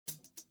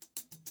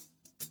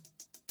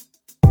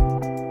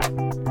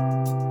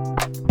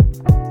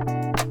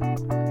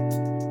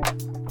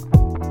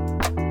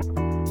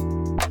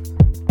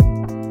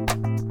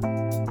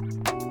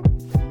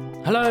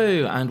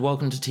and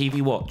welcome to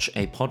TV Watch,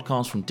 a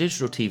podcast from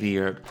Digital TV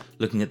Europe,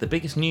 looking at the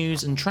biggest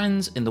news and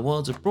trends in the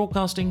worlds of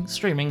broadcasting,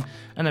 streaming,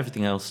 and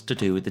everything else to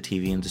do with the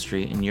TV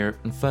industry in Europe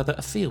and further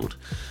afield.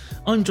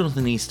 I'm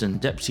Jonathan Easton,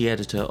 Deputy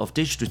Editor of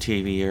Digital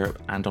TV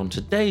Europe, and on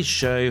today's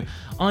show,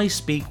 I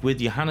speak with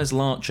Johannes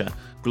Larcher,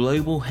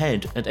 Global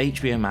Head at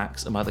HBO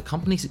Max, about the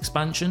company's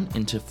expansion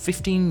into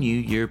 15 new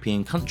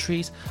European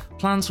countries,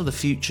 plans for the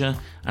future,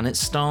 and its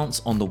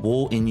stance on the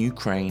war in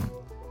Ukraine.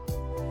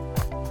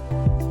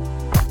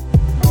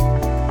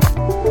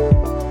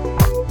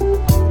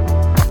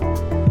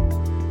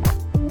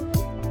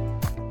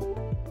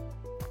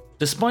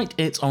 Despite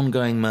its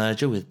ongoing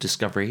merger with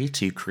Discovery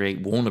to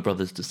create Warner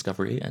Bros.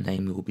 Discovery, a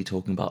name we will be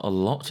talking about a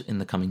lot in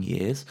the coming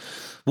years,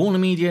 Warner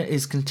Media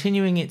is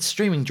continuing its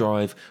streaming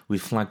drive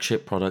with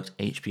flagship product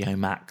HBO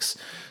Max.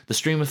 The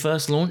streamer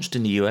first launched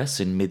in the US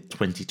in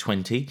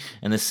mid-2020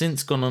 and has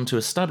since gone on to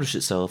establish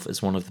itself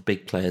as one of the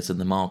big players in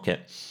the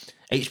market.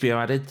 HBO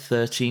added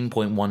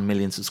 13.1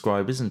 million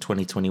subscribers in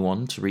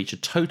 2021 to reach a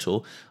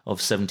total of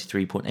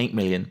 73.8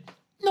 million.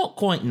 Not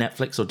quite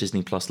Netflix or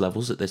Disney Plus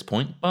levels at this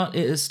point, but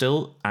it is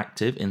still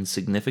active in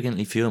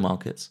significantly fewer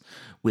markets,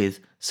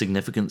 with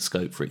significant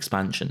scope for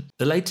expansion.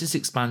 The latest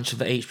expansion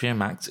for HBO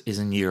Max is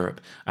in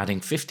Europe, adding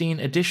 15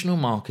 additional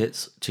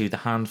markets to the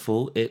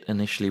handful it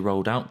initially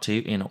rolled out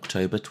to in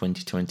October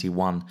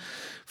 2021.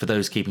 For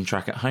those keeping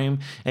track at home,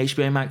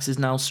 HBO Max is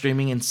now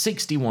streaming in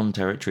 61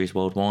 territories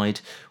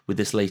worldwide, with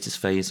this latest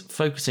phase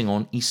focusing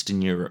on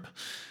Eastern Europe.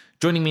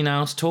 Joining me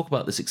now to talk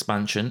about this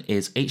expansion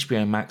is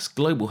HBO Max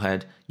Global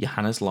Head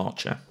Johannes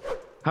Larcher.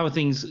 How are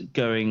things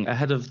going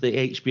ahead of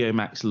the HBO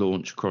Max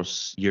launch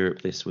across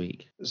Europe this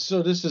week?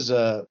 So this is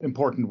an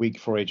important week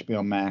for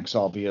HBO Max,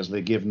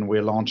 obviously, given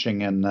we're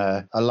launching in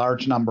a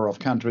large number of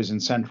countries in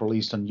Central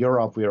Eastern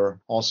Europe.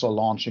 We're also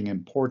launching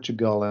in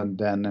Portugal and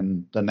then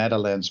in the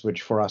Netherlands,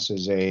 which for us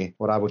is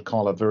what I would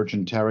call a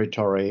virgin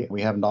territory.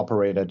 We haven't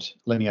operated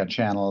linear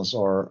channels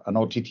or an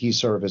OTT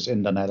service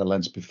in the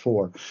Netherlands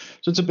before.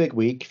 So it's a big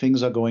week.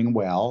 Things are going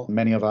well.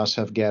 Many of us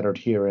have gathered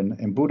here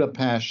in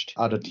Budapest.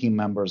 Other team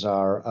members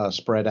are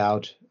spread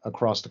out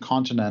across the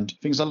continent.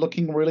 Things are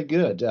looking really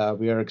good.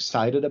 We are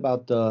excited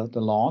about the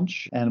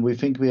launch, and we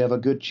think we have a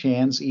good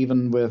chance,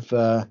 even with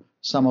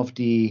some of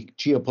the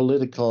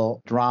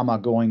geopolitical drama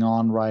going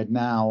on right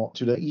now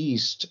to the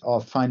east,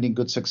 of finding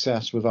good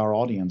success with our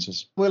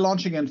audiences. We're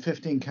launching in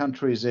 15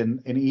 countries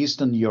in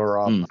Eastern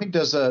Europe. I think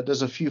there's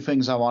a few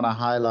things I want to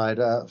highlight.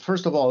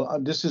 First of all,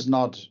 this is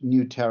not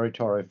new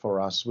territory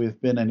for us. We've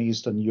been in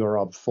Eastern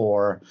Europe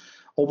for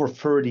over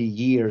 30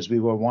 years. We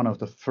were one of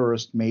the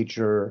first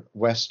major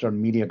Western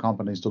media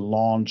companies to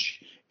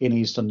launch in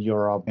Eastern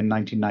Europe in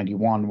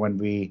 1991 when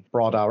we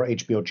brought our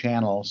HBO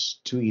channels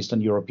to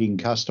Eastern European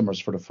customers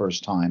for the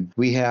first time.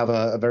 We have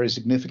a very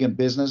significant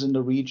business in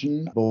the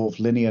region, both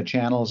linear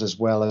channels as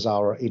well as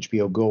our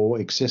HBO Go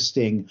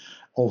existing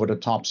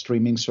over-the-top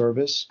streaming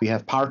service. We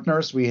have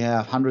partners, we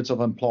have hundreds of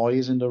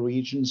employees in the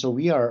region, so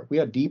we are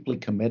deeply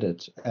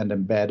committed and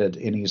embedded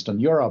in Eastern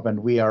Europe, and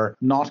we are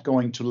not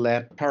going to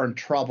let current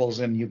troubles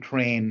in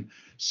Ukraine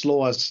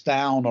slow us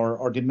down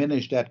or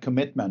diminish that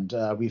commitment.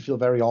 We feel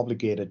very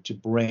obligated to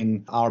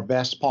bring our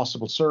best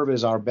possible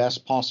service, our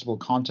best possible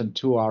content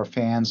to our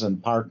fans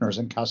and partners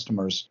and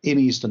customers in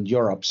Eastern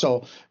Europe.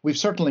 So we've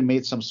certainly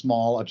made some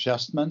small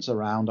adjustments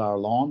around our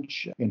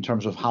launch in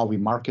terms of how we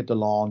market the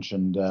launch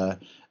and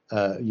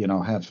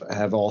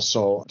have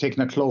also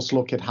taken a close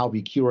look at how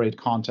we curate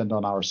content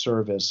on our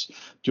service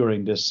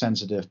during this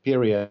sensitive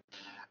period.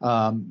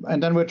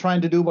 And then we're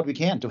trying to do what we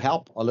can to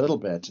help a little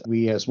bit.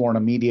 We as Warner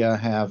Media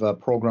have a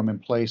program in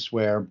place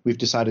where we've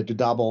decided to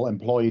double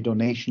employee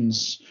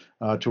donations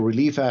to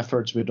relief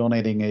efforts. We're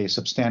donating a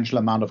substantial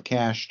amount of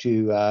cash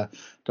to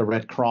the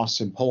Red Cross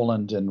in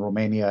Poland and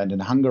Romania and in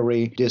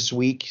Hungary this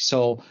week.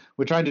 So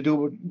we're trying to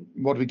do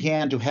what we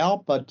can to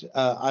help, but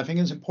I think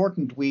it's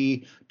important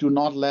we do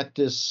not let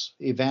this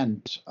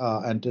event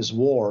and this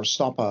war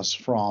stop us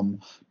from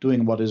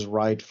doing what is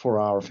right for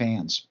our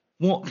fans.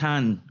 What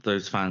can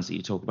those fans that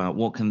you talk about,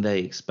 what can they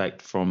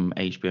expect from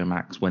HBO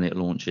Max when it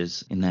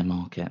launches in their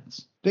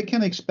markets? They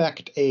can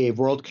expect a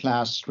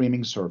world-class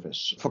streaming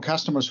service. For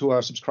customers who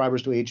are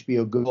subscribers to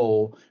HBO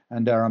Go,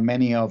 and there are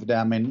many of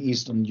them in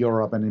Eastern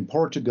Europe and in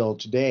Portugal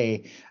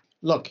today,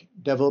 look,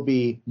 there will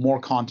be more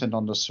content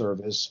on the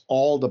service,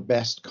 all the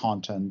best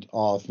content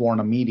of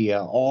Warner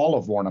Media, all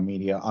of Warner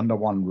Media under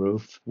one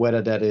roof,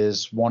 whether that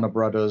is Warner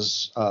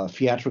Brothers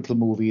theatrical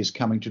movies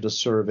coming to the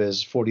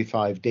service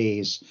 45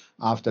 days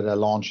after their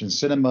launch in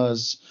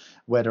cinemas,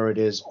 whether it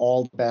is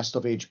all the best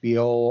of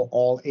HBO,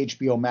 all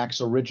HBO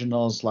Max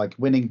originals like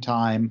Winning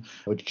Time,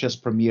 which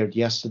just premiered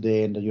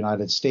yesterday in the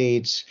United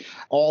States,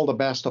 all the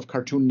best of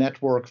Cartoon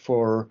Network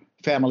for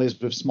families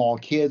with small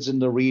kids in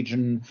the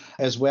region,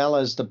 as well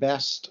as the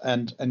best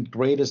and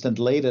greatest and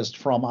latest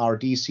from our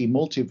DC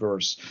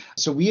multiverse.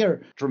 So we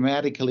are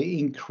dramatically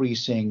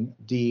increasing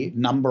the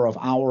number of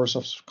hours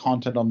of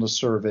content on the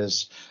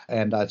service,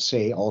 and I'd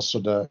say also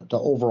the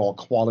overall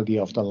quality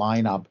of the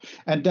lineup.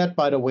 And that,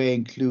 by the way,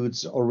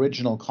 includes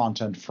original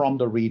content from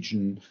the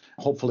region.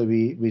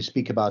 Hopefully we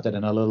speak about that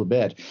in a little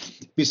bit.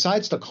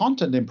 Besides the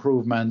content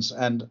improvements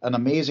and an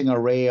amazing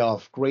array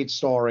of great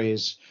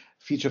stories,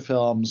 feature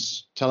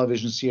films,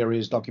 television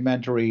series,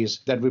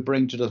 documentaries that we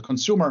bring to the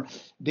consumer,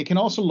 they can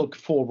also look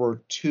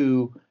forward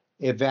to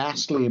a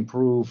vastly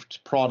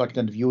improved product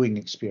and viewing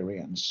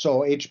experience.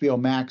 So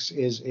HBO Max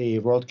is a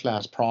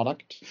world-class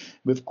product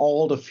with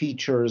all the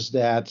features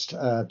that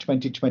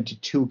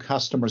 2022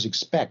 customers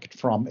expect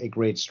from a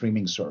great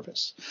streaming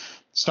service.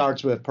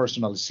 Starts with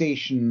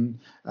personalization,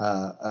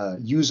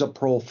 user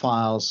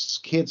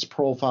profiles, kids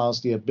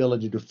profiles, the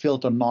ability to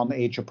filter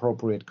non-age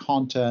appropriate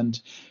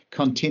content,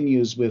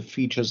 continues with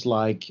features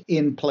like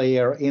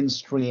in-player,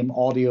 in-stream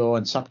audio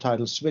and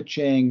subtitle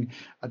switching,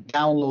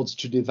 downloads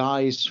to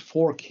device,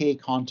 4K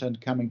content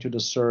coming to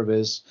the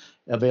service,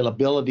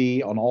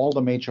 availability on all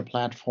the major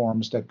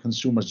platforms that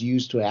consumers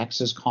use to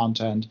access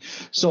content.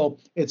 So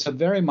it's a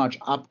very much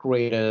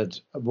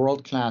upgraded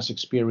world-class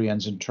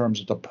experience in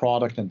terms of the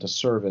product and the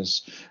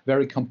service,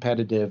 very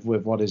competitive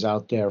with what is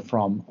out there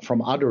from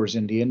others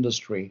in the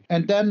industry.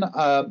 And then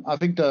I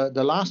think the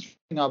last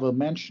thing I will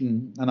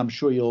mention, and I'm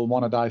sure you'll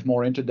want to dive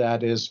more into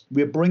that, is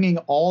we're bringing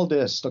all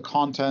this, the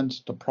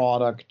content, the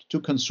product, to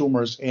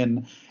consumers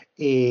in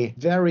a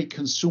very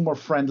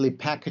consumer-friendly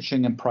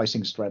packaging and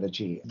pricing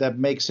strategy that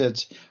makes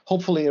it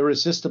hopefully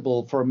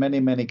irresistible for many,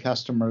 many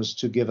customers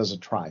to give us a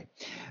try.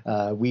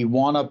 We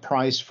want to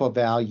price for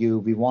value.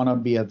 We want to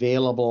be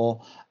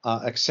available,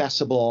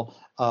 accessible,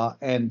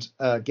 and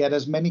get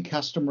as many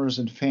customers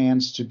and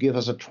fans to give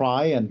us a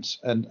try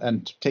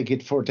and take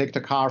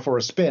the car for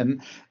a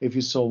spin, if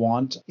you so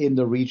want, in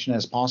the region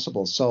as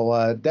possible.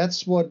 So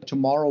that's what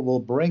tomorrow will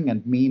bring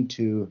and mean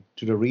to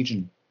the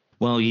region.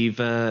 Well, you've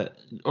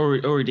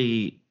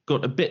already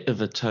got a bit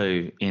of a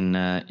toe in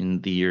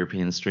the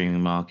European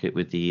streaming market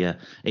with the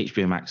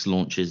HBO Max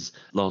launches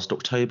last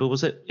October,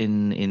 was it,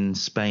 in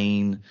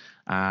Spain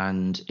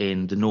and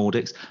in the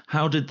Nordics?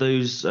 How did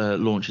those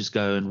launches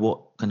go, and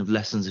what kind of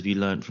lessons have you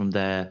learned from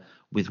there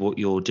with what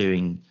you're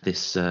doing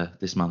this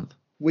month?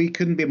 We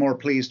couldn't be more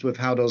pleased with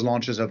how those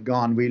launches have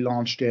gone. We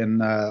launched in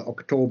late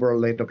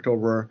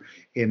October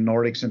in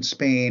Nordics and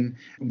Spain.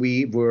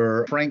 We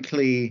were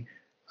frankly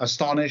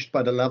astonished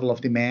by the level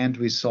of demand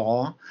we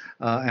saw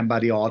and by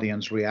the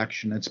audience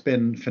reaction. It's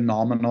been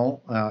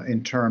phenomenal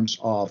in terms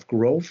of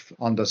growth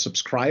on the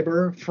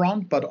subscriber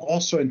front, but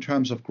also in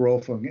terms of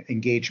growth of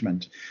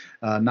engagement.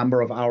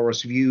 Number of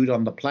hours viewed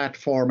on the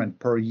platform and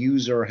per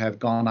user have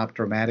gone up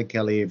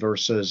dramatically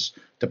versus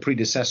the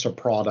predecessor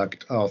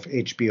product of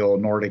HBO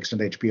Nordics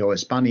and HBO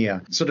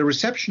Hispania. So the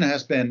reception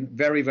has been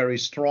very, very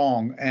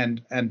strong,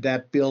 and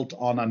that built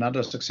on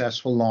another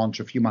successful launch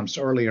a few months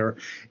earlier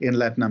in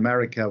Latin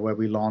America, where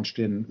we launched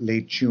in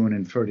late June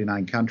in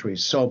 39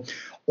 countries. So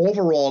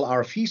overall,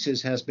 our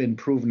thesis has been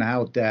proven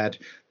out that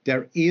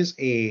there is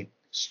a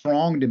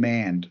strong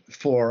demand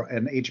for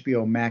an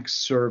HBO Max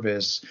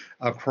service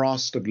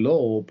across the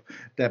globe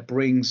that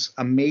brings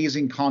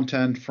amazing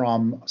content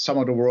from some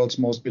of the world's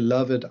most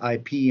beloved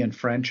IP and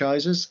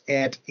franchises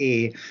at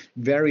a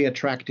very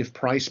attractive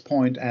price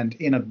point and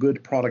in a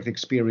good product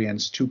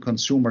experience to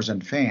consumers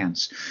and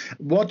fans.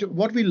 What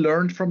we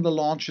learned from the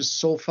launches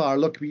so far,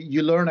 look,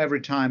 you learn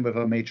every time with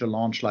a major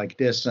launch like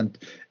this,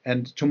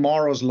 and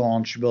tomorrow's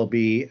launch will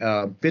be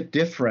a bit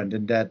different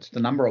in that the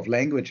number of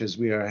languages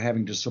we are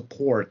having to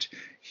support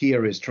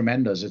here is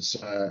tremendous.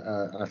 It's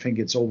I think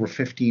it's over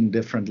 15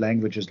 different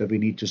languages that we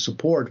need to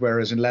support,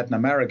 whereas in Latin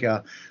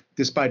America,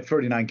 despite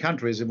 39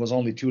 countries, it was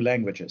only 2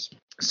 languages.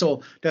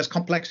 So there's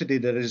complexity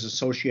that is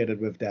associated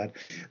with that.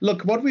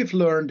 Look, what we've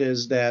learned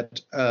is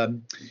that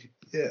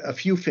a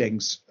few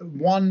things.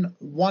 One,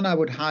 I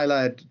would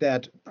highlight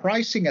that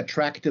pricing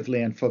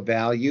attractively and for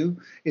value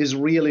is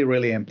really,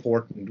 really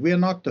important. We are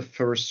not the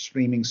first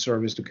streaming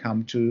service to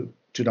come to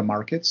the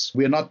markets.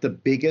 We are not the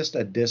biggest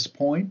at this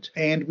point,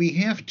 and we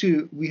have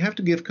to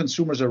give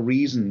consumers a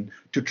reason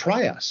to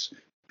try us.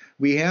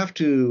 We have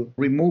to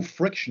remove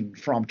friction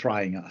from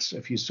trying us,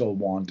 if you so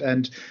want.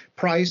 And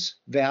price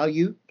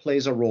value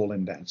plays a role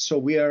in that. So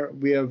we are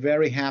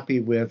very happy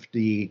with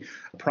the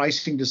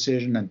pricing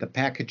decision and the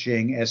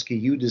packaging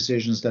SKU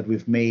decisions that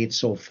we've made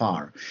so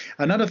far.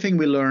 Another thing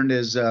we learned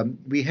is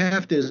we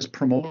have this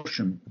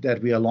promotion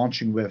that we are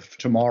launching with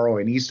tomorrow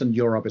in Eastern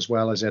Europe as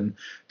well as in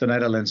the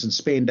Netherlands and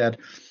Spain, that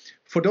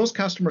for those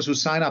customers who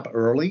sign up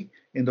early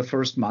in the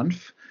first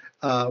month,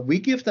 we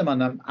give them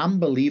an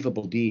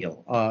unbelievable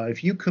deal.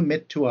 If you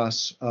commit to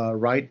us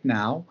right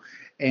now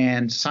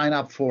and sign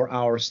up for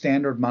our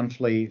standard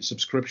monthly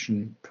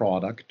subscription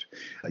product,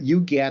 you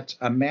get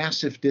a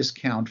massive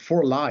discount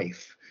for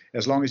life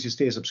as long as you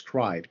stay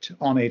subscribed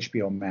on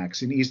HBO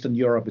Max. In Eastern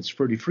Europe, it's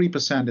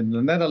 33%. In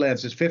the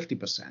Netherlands, it's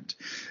 50%.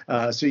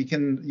 So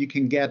you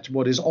can get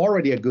what is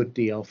already a good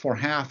deal for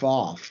half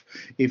off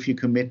if you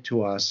commit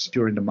to us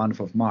during the month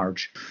of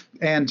March.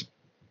 And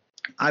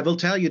I will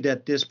tell you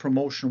that this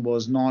promotion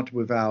was not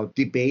without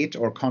debate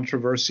or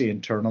controversy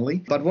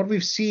internally. But what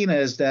we've seen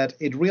is that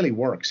it really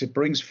works. It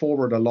brings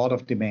forward a lot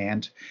of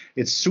demand.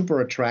 It's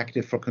super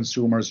attractive for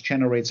consumers,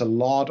 generates a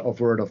lot of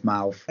word of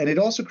mouth. And it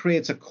also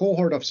creates a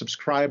cohort of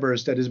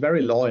subscribers that is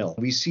very loyal.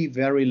 We see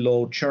very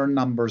low churn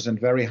numbers and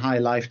very high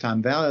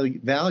lifetime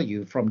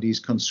value from these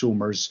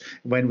consumers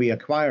when we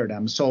acquire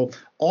them. So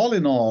all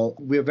in all,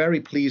 we're very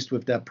pleased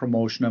with that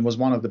promotion and was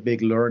one of the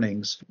big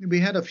learnings.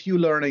 We had a few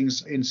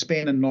learnings in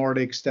Spain and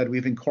Nordics that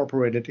we've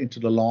incorporated into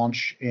the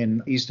launch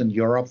in Eastern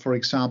Europe, for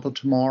example,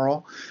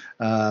 tomorrow.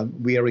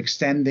 We are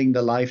extending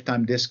the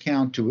lifetime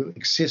discount to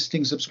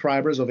existing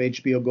subscribers of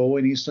HBO Go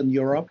in Eastern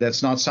Europe.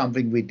 That's not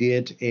something we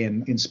did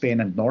in Spain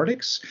and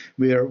Nordics.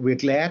 We're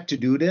glad to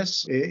do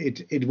this.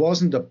 It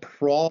wasn't a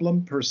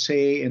problem per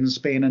se in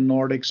Spain and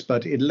Nordics,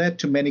 but it led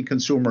to many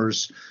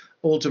consumers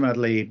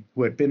ultimately,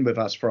 who had been with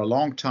us for a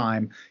long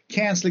time,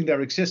 canceling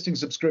their existing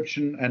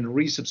subscription and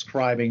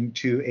resubscribing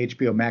to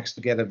HBO Max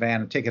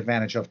to take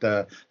advantage of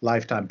the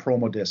lifetime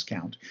promo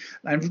discount.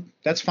 And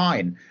that's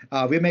fine.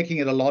 We're making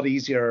it a lot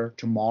easier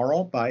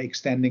tomorrow by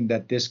extending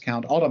that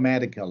discount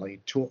automatically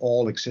to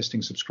all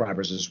existing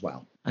subscribers as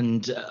well.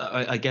 And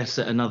I guess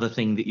another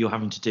thing that you're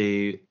having to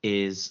do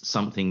is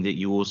something that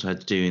you also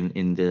had to do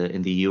in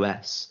the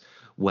US,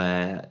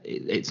 where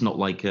it's not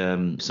like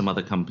some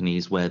other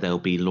companies where they'll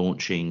be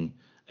launching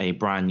a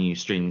brand new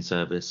streaming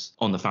service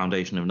on the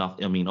foundation of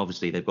nothing. I mean,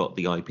 obviously they've got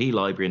the IP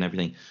library and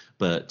everything,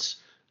 but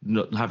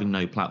having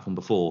no platform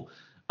before.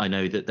 I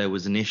know that there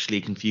was initially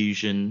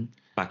confusion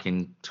back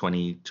in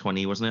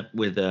 2020, wasn't it?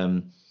 With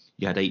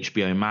you had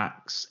HBO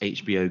Max,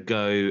 HBO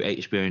Go,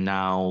 HBO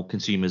Now.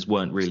 Consumers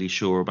weren't really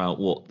sure about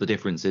what the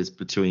difference is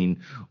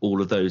between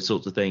all of those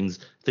sorts of things.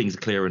 Things are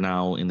clearer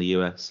now in the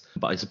US,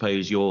 but I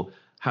suppose you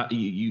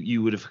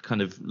would have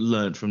kind of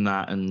learned from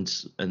that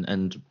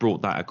and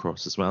brought that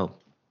across as well.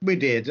 We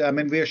did. I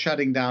mean, we are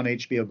shutting down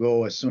HBO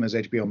Go as soon as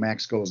HBO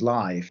Max goes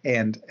live.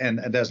 And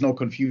there's no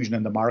confusion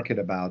in the market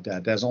about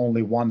that. There's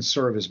only one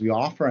service we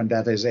offer, and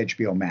that is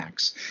HBO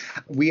Max.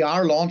 We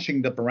are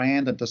launching the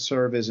brand and the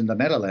service in the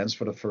Netherlands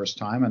for the first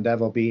time, and that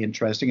will be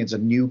interesting. It's a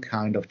new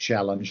kind of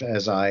challenge,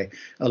 as I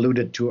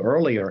alluded to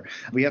earlier.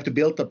 We have to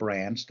build the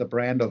brand. The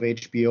brand of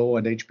HBO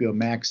and HBO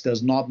Max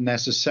does not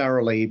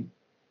necessarily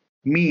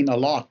mean a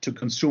lot to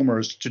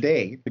consumers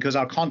today because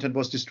our content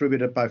was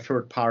distributed by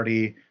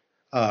third-party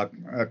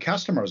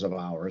customers of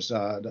ours,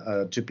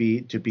 to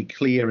be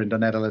clear, in the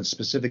Netherlands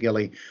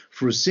specifically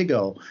through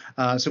Ziggo.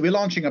 So we're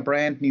launching a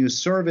brand new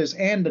service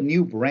and a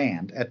new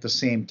brand at the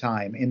same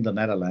time in the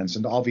Netherlands.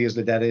 And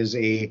obviously that is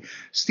a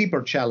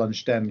steeper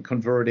challenge than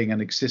converting an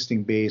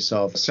existing base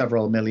of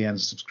several million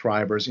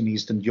subscribers in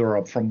Eastern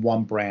Europe from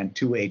one brand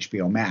to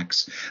HBO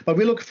Max. But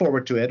we look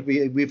forward to it.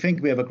 We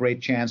think we have a great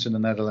chance in the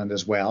Netherlands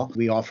as well.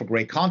 We offer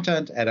great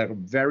content at a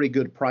very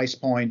good price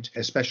point,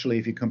 especially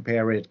if you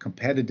compare it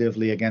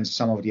competitively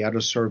against some of the other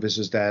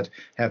services that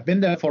have been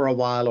there for a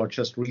while or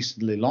just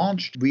recently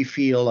launched. We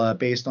feel,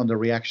 based on the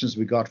reactions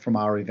we got from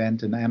our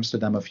event in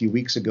Amsterdam a few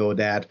weeks ago,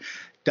 that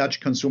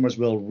Dutch consumers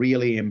will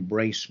really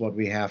embrace what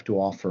we have to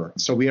offer.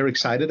 So we are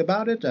excited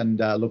about it and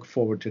look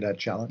forward to that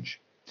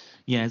challenge.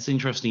 Yeah, it's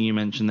interesting you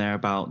mentioned there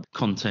about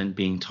content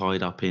being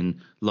tied up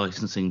in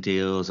licensing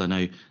deals. I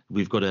know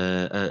we've got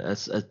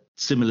a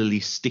similarly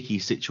sticky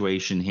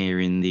situation here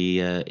in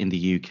the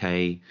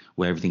UK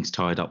where everything's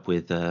tied up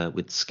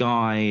with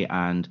Sky,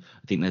 and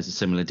I think there's a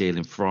similar deal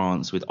in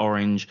France with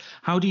Orange.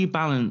 How do you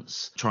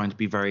balance trying to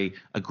be very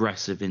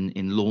aggressive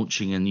in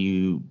launching a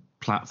new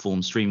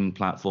streaming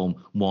platform,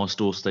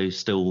 whilst also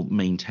still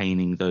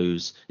maintaining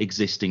those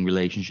existing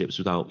relationships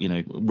without,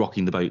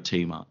 rocking the boat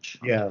too much?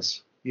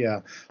 Yes.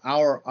 Yeah,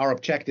 our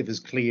objective is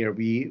clear.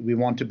 We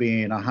want to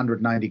be in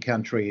 190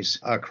 countries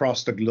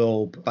across the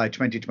globe by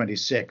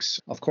 2026.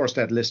 Of course,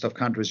 that list of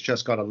countries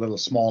just got a little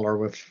smaller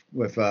with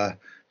the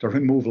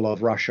removal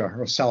of Russia,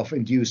 or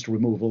self-induced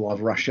removal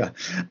of Russia.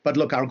 But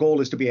look, our goal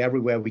is to be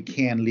everywhere we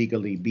can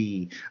legally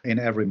be in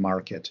every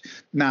market.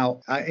 Now,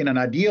 in an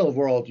ideal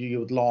world, you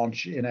would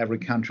launch in every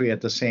country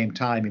at the same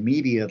time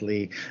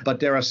immediately.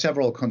 But there are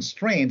several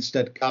constraints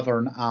that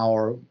govern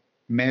our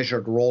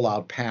measured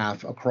rollout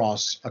path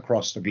across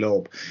the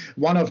globe.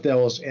 One of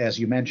those, as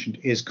you mentioned,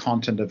 is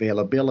content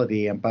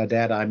availability. And by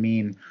that, I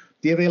mean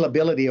the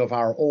availability of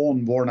our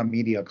own Warner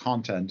Media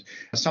content.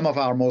 Some of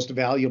our most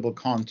valuable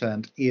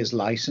content is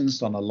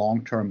licensed on a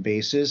long-term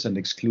basis and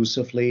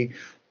exclusively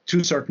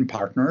to certain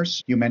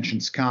partners. You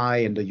mentioned Sky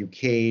in the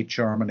UK,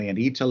 Germany, and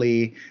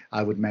Italy.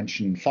 I would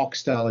mention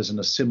Foxtel is in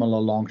a similar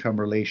long-term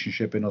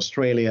relationship in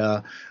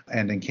Australia,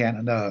 and in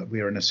Canada, we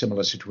are in a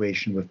similar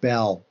situation with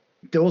Bell.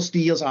 Those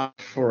deals are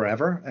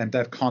forever, and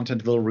that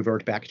content will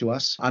revert back to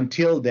us.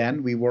 Until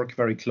then, we work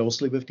very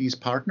closely with these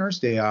partners.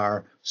 They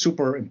are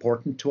super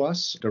important to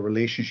us. The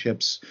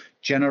relationships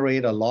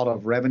generate a lot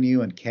of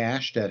revenue and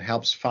cash that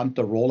helps fund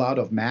the rollout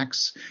of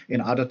Max in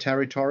other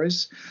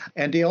territories.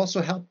 And they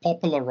also help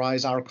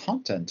popularize our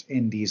content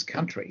in these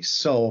countries.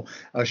 So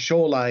a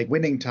show like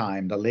Winning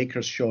Time, the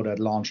Lakers show that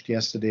launched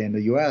yesterday in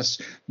the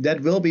US, that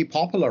will be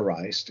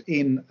popularized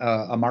in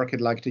a market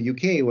like the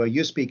UK, where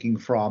you're speaking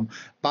from,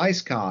 by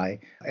Sky.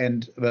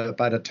 And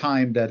by the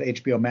time that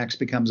HBO Max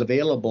becomes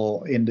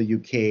available in the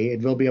UK,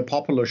 it will be a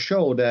popular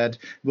show that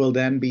will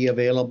then be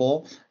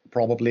available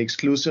probably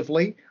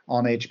exclusively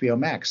on HBO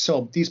Max.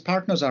 So these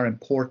partners are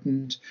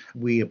important.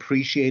 We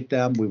appreciate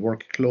them. We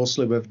work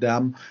closely with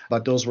them.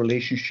 But those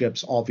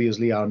relationships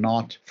obviously are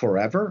not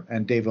forever,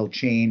 and they will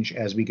change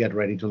as we get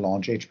ready to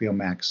launch HBO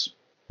Max.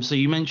 So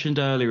you mentioned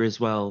earlier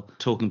as well,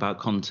 talking about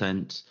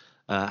content,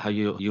 how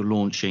you're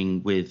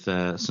launching with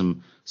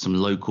some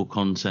local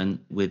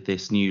content with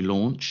this new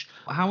launch.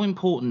 How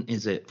important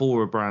is it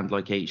for a brand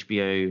like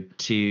HBO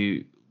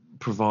to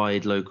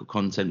provide local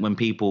content when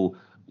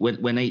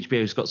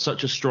HBO's got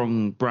such a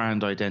strong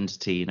brand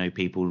identity? You know,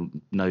 people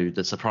know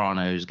The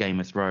Sopranos, Game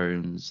of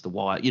Thrones, The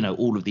Wire, you know,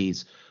 all of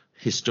these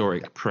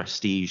historic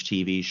prestige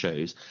TV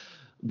shows.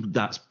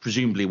 That's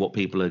presumably what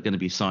people are going to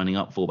be signing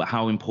up for. But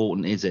how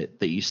important is it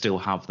that you still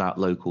have that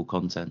local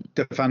content?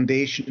 The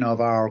foundation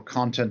of our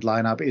content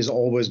lineup is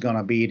always going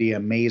to be the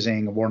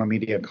amazing Warner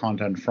Media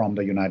content from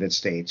the United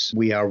States.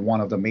 We are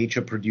one of the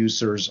major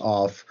producers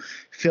of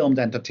filmed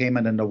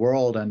entertainment in the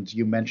world. And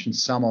you mentioned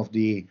some of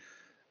the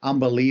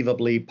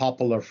unbelievably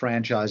popular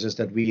franchises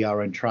that we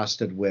are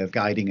entrusted with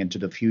guiding into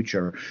the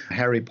future.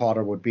 Harry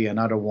Potter would be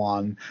another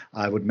one.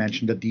 I would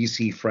mention the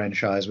DC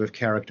franchise with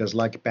characters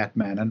like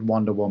Batman and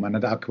Wonder Woman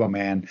and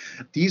Aquaman.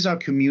 These are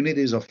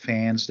communities of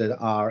fans that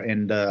are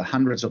in the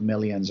hundreds of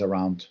millions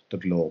around the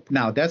globe.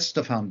 Now, that's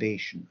the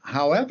foundation.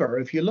 However,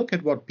 if you look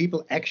at what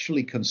people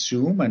actually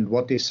consume and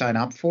what they sign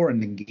up for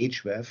and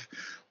engage with,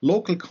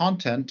 local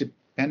content,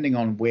 depending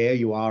on where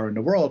you are in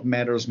the world,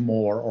 matters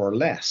more or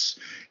less.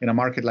 In a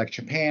market like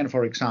Japan,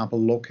 for example,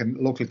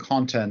 local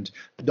content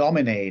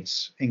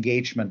dominates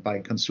engagement by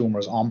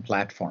consumers on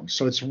platforms.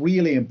 So it's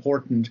really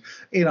important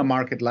in a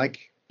market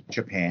like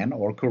Japan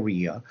or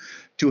Korea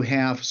to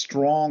have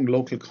strong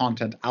local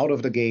content out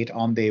of the gate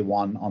on day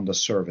one on the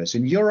service.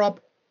 In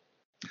Europe,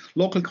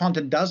 local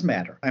content does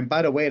matter. And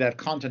by the way, that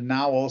content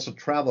now also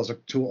travels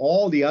to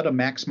all the other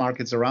Max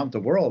markets around the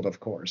world,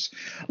 of course.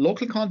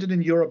 Local content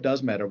in Europe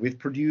does matter. We've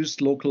produced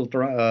local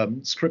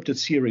scripted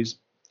series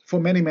for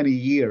many, many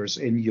years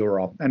in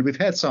Europe. And we've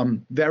had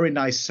some very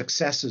nice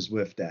successes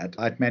with that.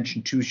 I'd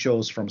mentioned two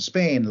shows from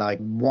Spain, like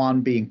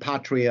one being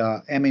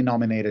Patria,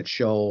 Emmy-nominated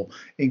show,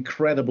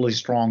 incredibly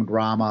strong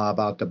drama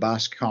about the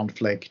Basque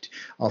conflict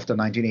of the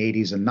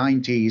 1980s and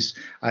 90s.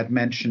 I'd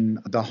mentioned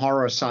the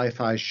horror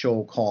sci-fi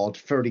show called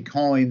 30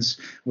 Coins,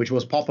 which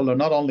was popular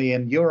not only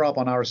in Europe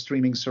on our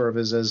streaming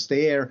services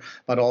there,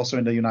 but also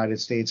in the United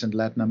States and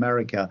Latin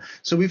America.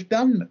 So we've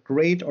done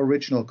great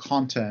original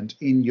content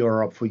in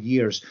Europe for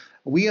years.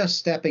 We are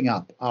stepping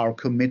up our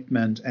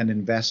commitment and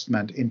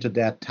investment into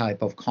that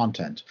type of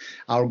content.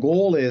 Our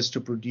goal is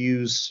to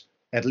produce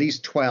at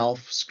least 12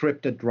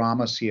 scripted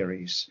drama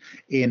series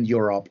in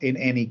Europe in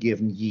any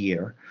given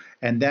year.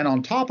 And then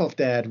on top of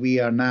that, we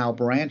are now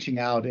branching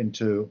out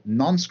into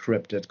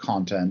non-scripted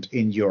content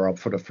in Europe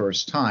for the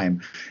first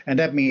time. And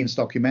that means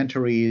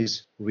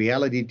documentaries,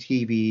 reality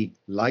TV,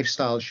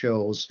 lifestyle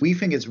shows. We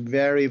think it's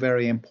very,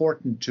 very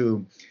important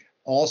to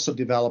also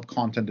develop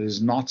content that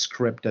is not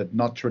scripted,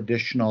 not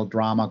traditional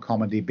drama,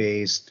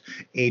 comedy-based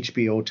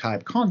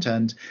HBO-type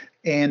content.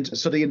 And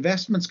so the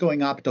investment's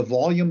going up, the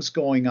volume's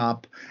going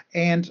up,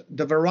 and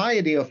the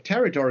variety of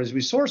territories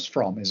we source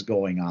from is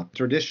going up.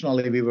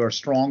 Traditionally, we were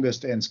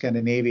strongest in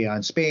Scandinavia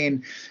and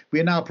Spain. We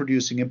are now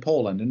producing in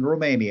Poland, in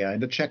Romania, in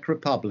the Czech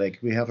Republic.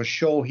 We have a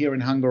show here in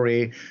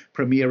Hungary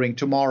premiering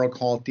tomorrow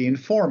called The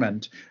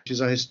Informant, which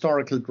is a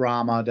historical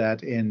drama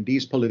that in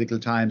these political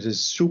times is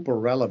super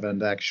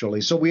relevant, actually.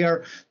 So we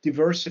are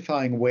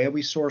diversifying where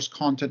we source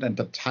content and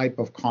the type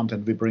of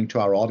content we bring to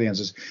our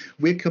audiences.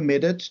 We're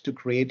committed to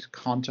create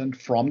content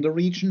from the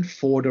region,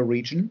 for the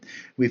region.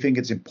 We think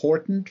it's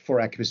important for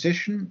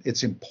acquisition,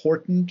 it's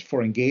important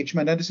for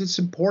engagement, and it's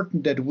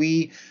important that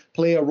we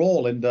play a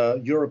role in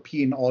the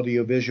European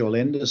audiovisual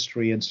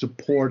industry and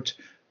support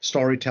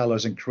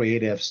storytellers and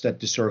creatives that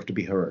deserve to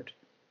be heard.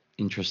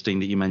 Interesting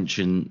that you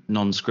mention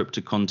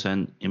non-scripted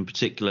content in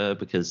particular,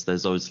 because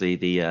there's obviously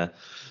the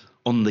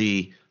on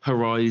the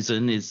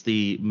horizon is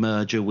the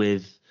merger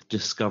with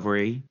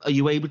Discovery. Are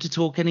you able to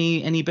talk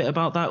any bit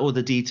about that, or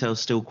the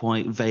details still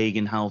quite vague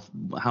in how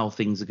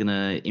things are going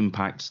to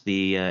impact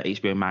the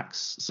HBO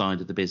Max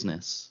side of the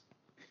business?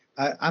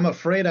 I'm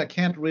afraid I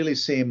can't really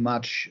say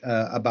much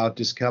about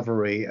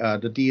Discovery.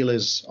 The deal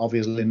is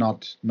obviously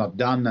not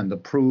done and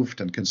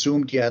approved and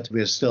consumed yet.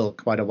 We're still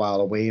quite a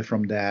while away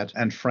from that.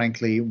 And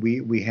frankly,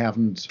 we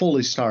haven't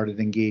fully started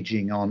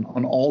engaging on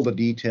all the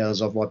details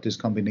of what this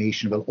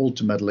combination will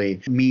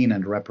ultimately mean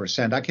and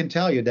represent. I can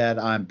tell you that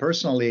I'm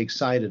personally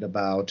excited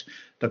about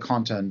the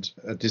content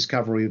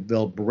Discovery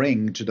will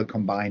bring to the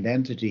combined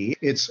entity.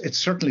 It's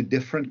certainly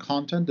different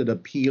content that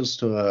appeals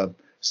to a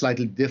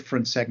slightly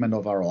different segment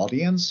of our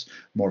audience,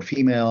 more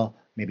female,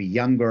 maybe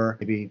younger,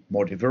 maybe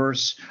more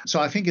diverse. So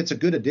I think it's a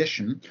good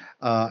addition.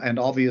 And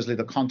obviously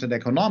the content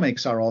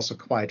economics are also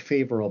quite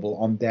favorable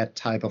on that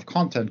type of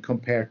content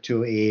compared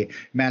to a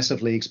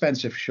massively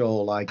expensive show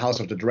like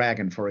House of the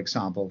Dragon, for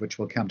example, which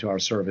will come to our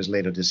service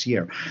later this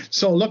year.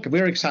 So look,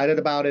 we're excited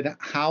about it,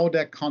 how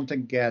that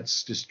content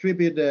gets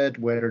distributed,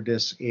 whether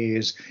this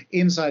is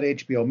inside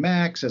HBO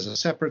Max as a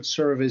separate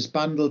service,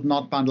 bundled,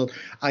 not bundled.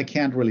 I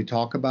can't really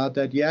talk about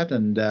that yet,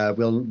 and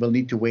we'll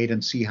need to wait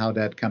and see how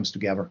that comes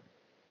together.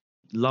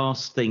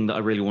 Last thing that I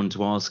really wanted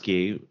to ask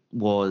you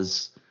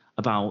was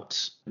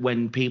about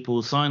when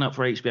people sign up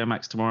for HBO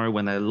Max tomorrow,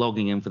 when they're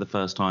logging in for the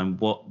first time,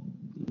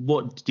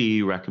 what do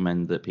you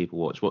recommend that people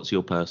watch? What's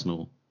your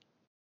personal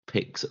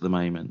picks at the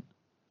moment?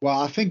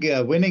 Well, I think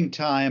Winning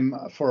Time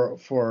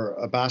for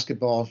a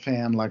basketball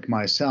fan like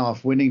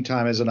myself, Winning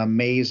Time is an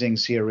amazing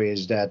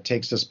series that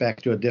takes us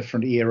back to a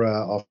different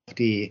era of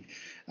the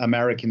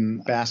American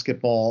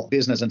basketball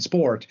business and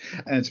sport,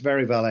 and it's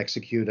very well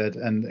executed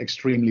and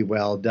extremely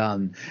well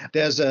done.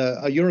 There's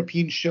a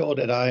European show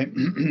that I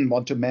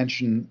want to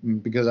mention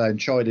because I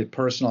enjoyed it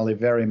personally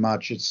very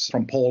much. It's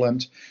from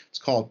Poland. It's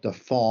called The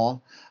Thaw.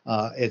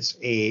 It's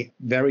a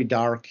very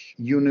dark,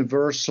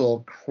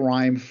 universal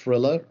crime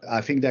thriller.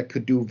 I think that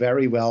could do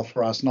very well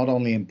for us, not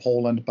only in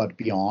Poland, but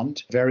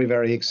beyond. Very,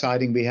 very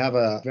exciting. We have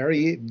a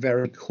very,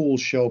 very cool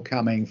show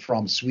coming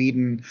from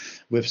Sweden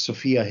with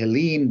Sophia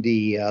Helin,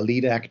 the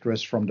lead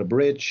actress from The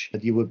Bridge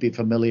that you would be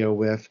familiar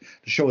with.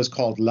 The show is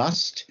called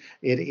Lust.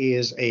 It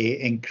is a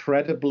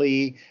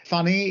incredibly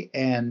funny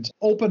and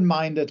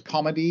open-minded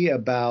comedy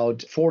about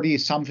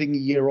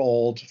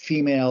 40-something-year-old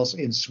females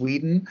in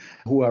Sweden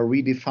who are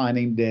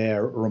redefining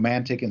their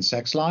romantic and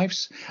sex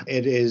lives.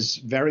 It is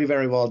very,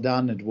 very well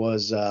done. It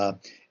was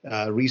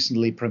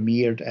recently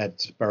premiered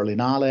at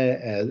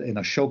Berlinale in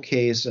a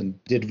showcase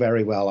and did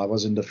very well. I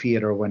was in the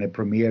theater when it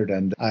premiered,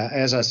 and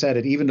as I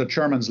said, even the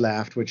Germans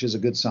laughed, which is a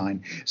good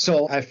sign.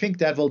 So I think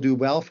that will do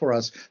well for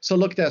us. So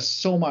look, there's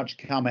so much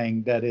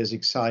coming that is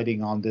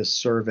exciting on this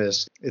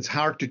service. It's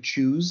hard to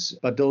choose,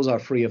 but those are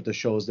three of the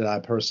shows that I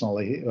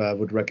personally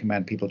would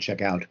recommend people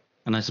check out.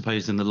 And I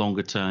suppose in the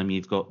longer term,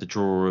 you've got the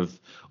draw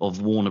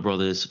of Warner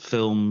Brothers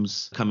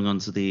films coming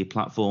onto the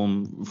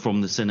platform from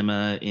the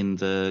cinema in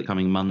the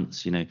coming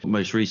months. You know,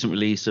 most recent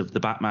release of The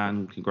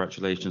Batman.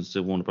 Congratulations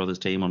to Warner Brothers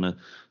team on a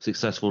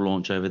successful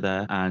launch over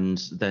there.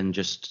 And then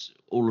just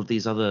all of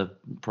these other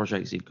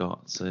projects you've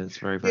got. So it's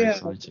very, very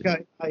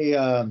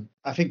exciting.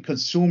 I think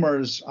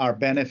consumers are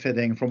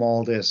benefiting from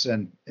all this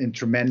in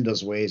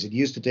tremendous ways. It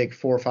used to take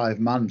 4 or 5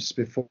 months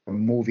before a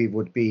movie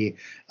would be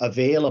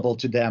available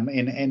to them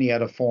in any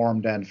other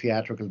form than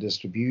theatrical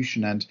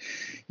distribution. And,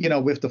 you know,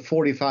 with the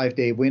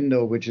 45-day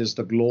window, which is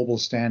the global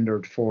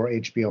standard for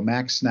HBO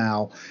Max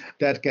now,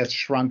 that gets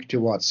shrunk to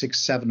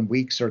 6-7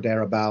 weeks or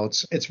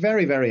thereabouts. It's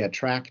very, very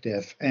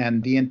attractive.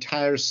 And the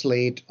entire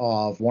slate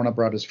of Warner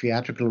Brothers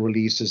theatrical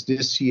releases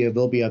this year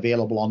will be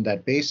available on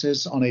that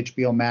basis on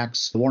HBO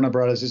Max. Warner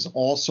Brothers is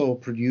also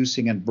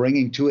producing and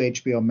bringing to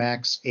HBO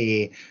Max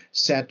a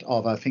set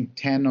of, I think,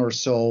 10 or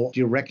so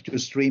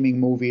direct-to-streaming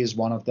movies,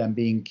 one of them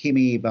being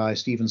Kimi by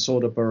Steven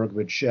Soderbergh,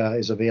 which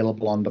is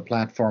available on the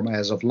platform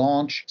as of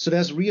launch. So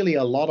there's really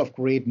a lot of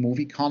great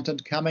movie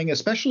content coming,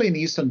 especially in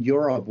Eastern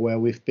Europe, where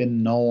we've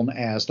been known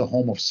as the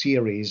home of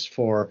series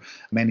for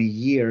many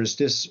years.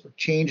 This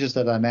changes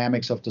the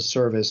dynamics of the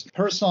service.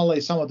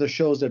 Personally, some of the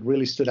shows that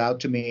really stood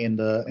out to me in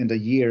the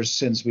years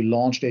since we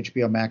launched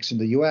HBO Max in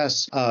the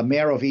US,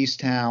 Mayor of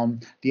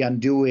Easttown, The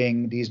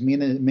Undoing, these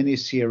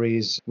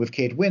mini-series with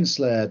Kate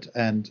Winslet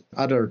and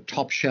other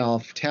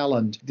top-shelf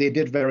talent, they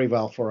did very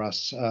well for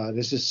us.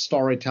 This is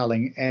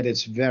storytelling at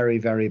its very,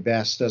 very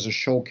best. There's a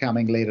show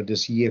coming later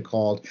this year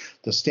called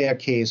The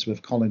Staircase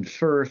with Colin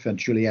Firth and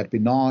Juliette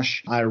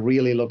Binoche. I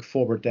really look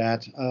forward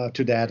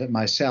to that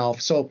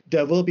myself. So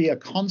there will be a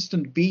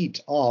constant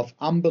beat of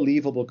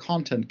unbelievable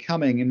content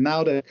coming. And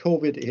now that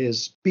COVID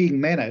is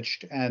being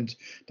managed and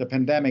the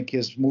pandemic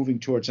is moving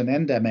towards an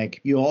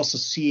endemic, you're also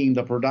seeing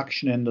the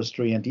production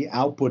industry and the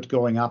output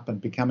going up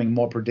and becoming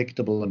more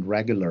predictable and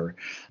regular.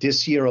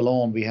 This year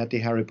alone, we had the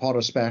Harry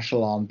Potter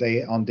special on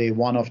day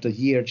one of the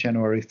year,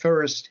 January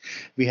 1st.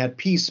 We had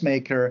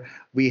Peacemaker.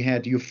 We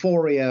had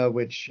Euphoria,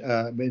 which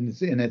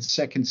in its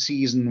second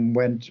season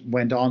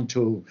went on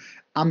to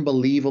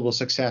unbelievable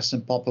success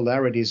and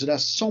popularity. So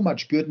there's so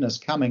much goodness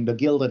coming. The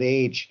Gilded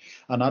Age,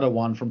 another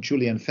one from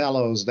Julian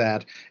Fellows,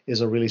 that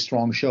is a really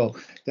strong show.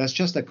 There's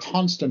just a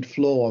constant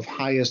flow of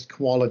highest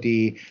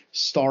quality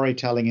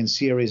storytelling in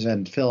series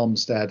and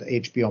films that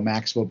HBO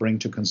Max will bring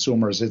to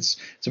consumers. It's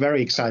a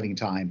very exciting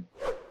time.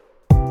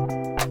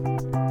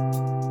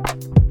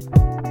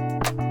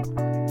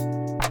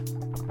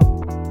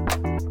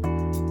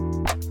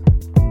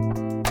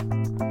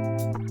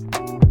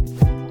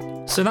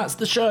 So that's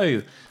the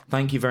show.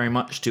 Thank you very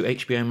much to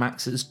HBO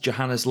Max's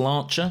Johannes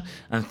Larcher,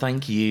 and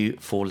thank you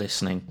for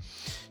listening.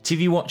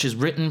 TV Watch is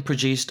written,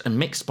 produced and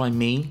mixed by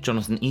me,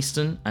 Jonathan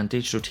Easton, and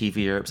Digital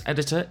TV Europe's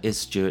editor is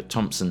Stuart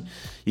Thompson.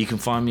 You can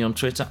find me on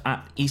Twitter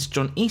at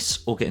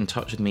EastJohnEast or get in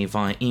touch with me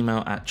via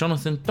email at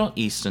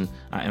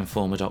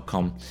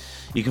jonathan.easton@informa.com.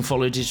 You can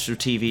follow Digital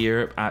TV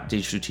Europe at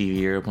Digital TV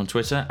Europe on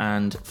Twitter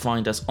and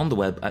find us on the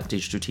web at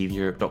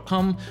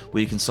digitaltveurope.com,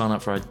 where you can sign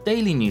up for our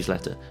daily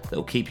newsletter that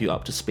will keep you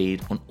up to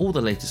speed on all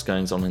the latest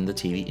goings on in the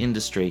TV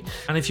industry.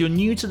 And if you're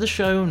new to the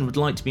show and would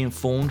like to be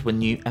informed when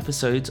new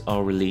episodes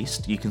are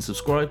released, you can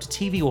subscribe to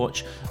TV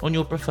Watch on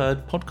your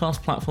preferred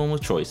podcast platform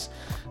of choice,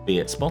 be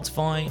it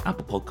Spotify,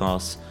 Apple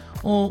Podcasts,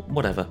 or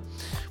whatever.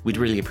 We'd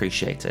really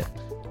appreciate it.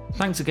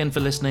 Thanks again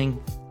for listening.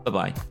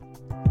 Bye-bye.